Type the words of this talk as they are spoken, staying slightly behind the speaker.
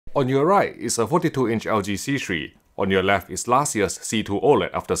On your right is a 42-inch LG C3, on your left is last year's C2 OLED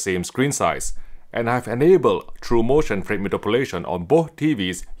of the same screen size, and I've enabled true motion frame interpolation on both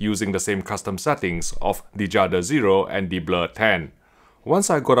TVs using the same custom settings of deJudder 0 and deblur 10. Once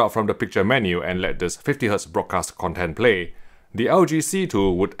I got out from the picture menu and let this 50Hz broadcast content play, the LG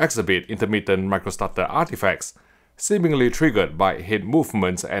C2 would exhibit intermittent microstutter artifacts, seemingly triggered by head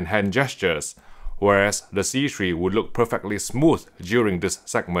movements and hand gestures, whereas the C3 would look perfectly smooth during this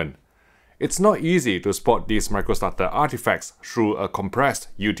segment. It's not easy to spot these microstutter artifacts through a compressed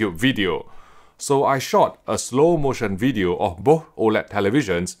YouTube video, so I shot a slow motion video of both OLED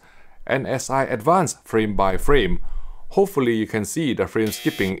televisions, and as I advance frame by frame, hopefully you can see the frame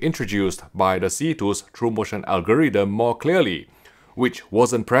skipping introduced by the C2's true motion algorithm more clearly, which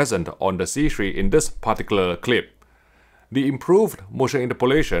wasn't present on the C3 in this particular clip. The improved motion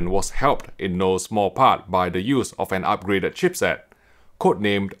interpolation was helped in no small part by the use of an upgraded chipset,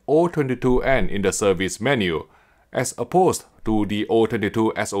 codenamed O22N in the service menu, as opposed to the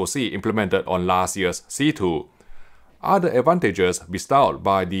O22 SoC implemented on last year's C2. Other advantages bestowed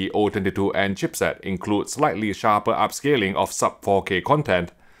by the O22N chipset include slightly sharper upscaling of sub-4K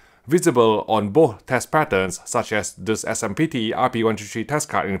content, visible on both test patterns such as this SMPTE RP133 test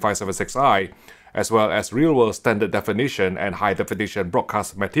card in 576i, as well as real-world standard definition and high-definition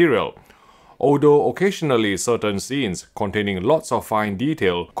broadcast material, although occasionally certain scenes containing lots of fine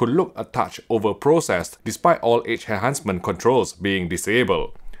detail could look a touch over-processed despite all edge enhancement controls being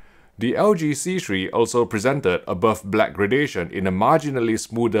disabled. The LG C3 also presented above black gradation in a marginally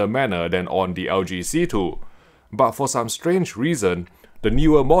smoother manner than on the LG C2, but for some strange reason, the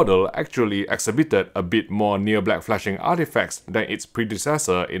newer model actually exhibited a bit more near-black flashing artifacts than its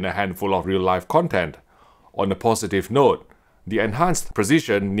predecessor in a handful of real-life content. On a positive note, the enhanced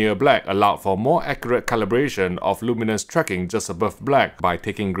precision near black allowed for more accurate calibration of luminance tracking just above black by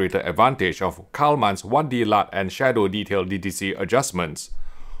taking greater advantage of Kalman's 1D LUT and shadow detail DTC adjustments.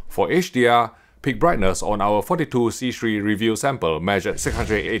 For HDR, peak brightness on our 42C3 review sample measured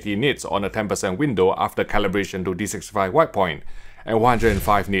 680 nits on a 10% window after calibration to D65 white point, and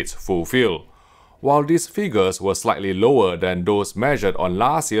 105 nits full fill. While these figures were slightly lower than those measured on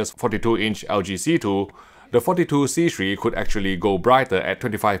last year's 42-inch LG C2, the 42C3 could actually go brighter at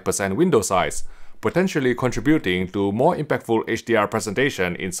 25% window size, potentially contributing to more impactful HDR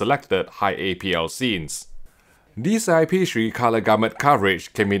presentation in selected high APL scenes. DCI-P3 color gamut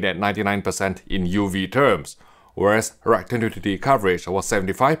coverage came in at 99% in UV terms, whereas rectangularity coverage was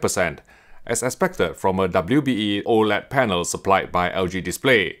 75%, as expected from a WBE OLED panel supplied by LG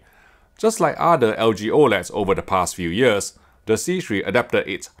Display. Just like other LG OLEDs over the past few years, the C3 adapted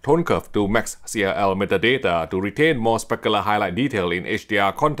its tone curve to max CLL metadata to retain more specular highlight detail in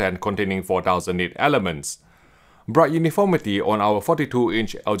HDR content containing 4000 nit elements. Bright uniformity on our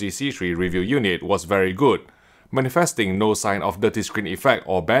 42-inch LG C3 review unit was very good, manifesting no sign of dirty screen effect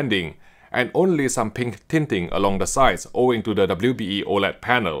or banding, and only some pink tinting along the sides owing to the WBE OLED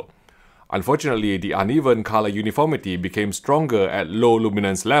panel. Unfortunately, the uneven color uniformity became stronger at low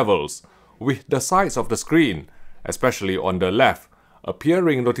luminance levels, with the sides of the screen, especially on the left,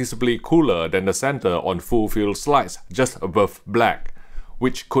 appearing noticeably cooler than the center on full-field slides just above black,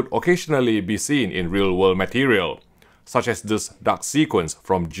 which could occasionally be seen in real-world material, such as this dark sequence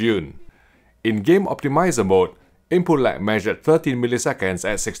from June. In Game Optimizer mode, input lag measured 13 milliseconds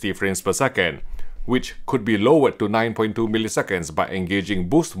at 60 frames per second, which could be lowered to 9.2 milliseconds by engaging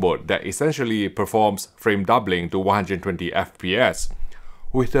boost mode that essentially performs frame doubling to 120 FPS.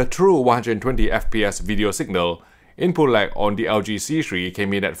 With a true 120 FPS video signal, input lag on the LG C3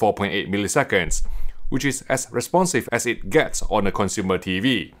 came in at 4.8 milliseconds, which is as responsive as it gets on a consumer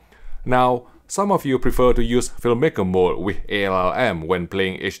TV. Now, some of you prefer to use filmmaker mode with ALLM when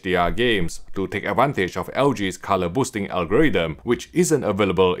playing HDR games to take advantage of LG's color boosting algorithm, which isn't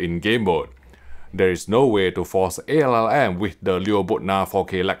available in game mode. There is no way to force ALLM with the Leobotna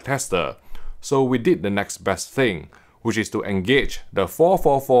 4K lag tester, so we did the next best thing, which is to engage the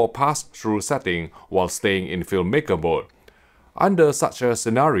 444 pass-through setting while staying in filmmaker mode. Under such a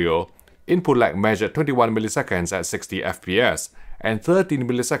scenario, input lag measured 21 milliseconds at 60 FPS and 13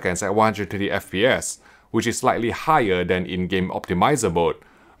 milliseconds at 120 FPS, which is slightly higher than in Game Optimizer mode,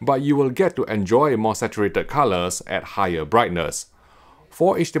 but you will get to enjoy more saturated colors at higher brightness.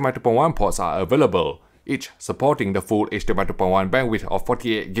 4 HDMI 2.1 ports are available, each supporting the full HDMI 2.1 bandwidth of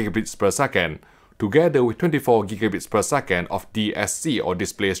 48 gigabits per second, together with 24 gigabits per second of DSC or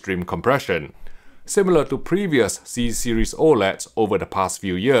display stream compression. Similar to previous C-series OLEDs over the past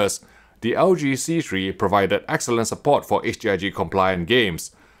few years, the LG C3 provided excellent support for HDRG compliant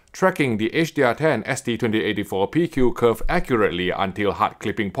games, tracking the HDR10 ST2084PQ curve accurately until hard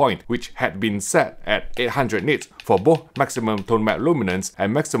clipping point, which had been set at 800 nits for both maximum tone map luminance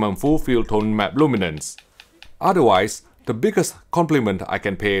and maximum full field tone map luminance. Otherwise, the biggest compliment I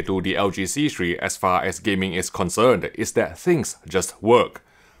can pay to the LG C3 as far as gaming is concerned is that things just work.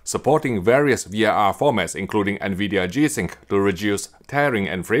 Supporting various VRR formats including NVIDIA G-Sync to reduce tearing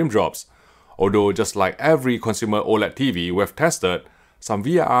and frame drops. Although just like every consumer OLED TV we've tested, some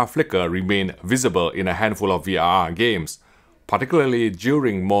VRR flicker remain visible in a handful of VRR games, particularly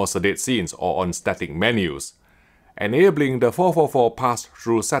during more sedate scenes or on static menus. Enabling the 444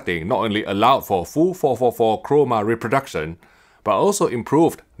 pass-through setting not only allowed for full 444 chroma reproduction, but also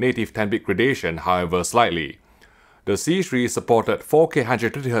improved native 10-bit gradation, however slightly. The C3 supported 4K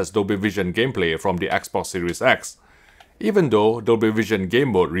 120Hz Dolby Vision gameplay from the Xbox Series X, even though Dolby Vision game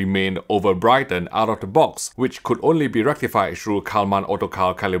mode remained over-brightened out of the box, which could only be rectified through Kalman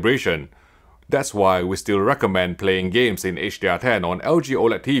AutoCal calibration. That's why we still recommend playing games in HDR10 on LG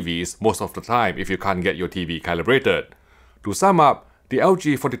OLED TVs most of the time if you can't get your TV calibrated. To sum up, the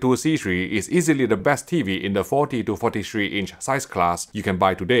LG 42C3 is easily the best TV in the 40 to 43-inch size class you can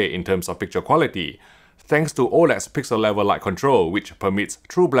buy today in terms of picture quality, thanks to OLED's pixel-level light control, which permits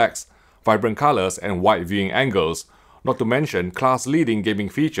true blacks, vibrant colors, and wide viewing angles, not to mention class-leading gaming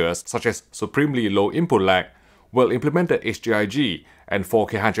features such as supremely low input lag, well-implemented HDRG, and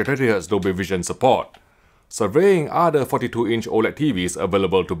 4K 120Hz Dolby Vision support. Surveying other 42-inch OLED TVs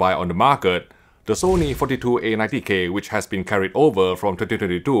available to buy on the market, the Sony 42A90K, which has been carried over from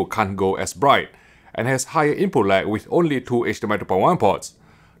 2022, can't go as bright, and has higher input lag with only 2 HDMI 2.1 ports.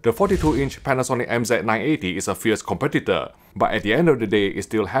 The 42-inch Panasonic MZ980 is a fierce competitor, but at the end of the day is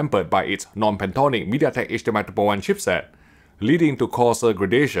still hampered by its non-Pantonic MediaTek HDMI 2.1 chipset, leading to coarser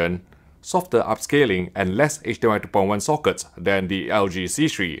gradation, softer upscaling, and less HDMI 2.1 sockets than the LG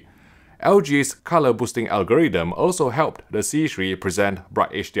C3. LG's color boosting algorithm also helped the C3 present bright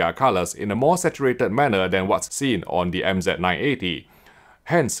HDR colors in a more saturated manner than what's seen on the MZ980,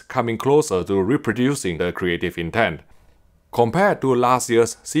 hence coming closer to reproducing the creative intent. Compared to last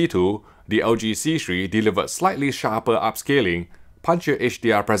year's C2, the LG C3 delivered slightly sharper upscaling, punchier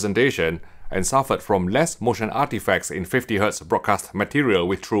HDR presentation, and suffered from less motion artifacts in 50Hz broadcast material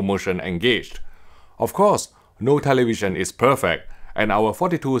with true motion engaged. Of course, no television is perfect, and our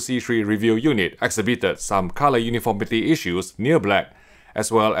 42C3 review unit exhibited some color uniformity issues near black,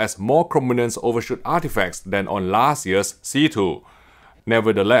 as well as more chrominance overshoot artifacts than on last year's C2.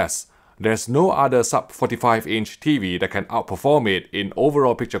 Nevertheless, there's no other sub-45-inch TV that can outperform it in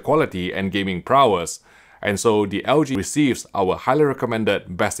overall picture quality and gaming prowess, and so the LG receives our highly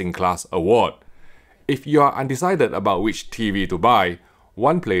recommended Best-in-Class award. If you are undecided about which TV to buy,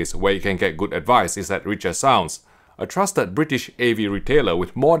 one place where you can get good advice is at Richer Sounds, a trusted British AV retailer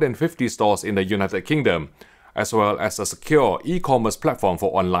with more than 50 stores in the United Kingdom, as well as a secure e-commerce platform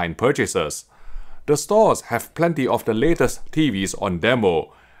for online purchases. The stores have plenty of the latest TVs on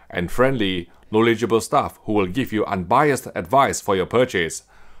demo, and friendly, knowledgeable staff who will give you unbiased advice for your purchase.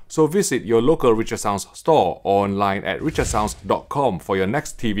 So visit your local Richer Sounds store or online at richersounds.com for your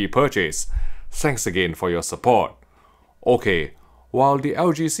next TV purchase. Thanks again for your support. Okay, while the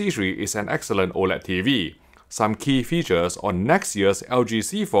LG C3 is an excellent OLED TV, some key features on next year's LG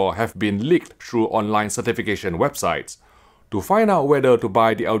C4 have been leaked through online certification websites. To find out whether to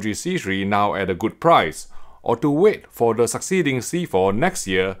buy the LG C3 now at a good price, or to wait for the succeeding C4 next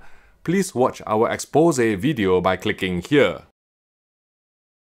year, please watch our expose video by clicking here.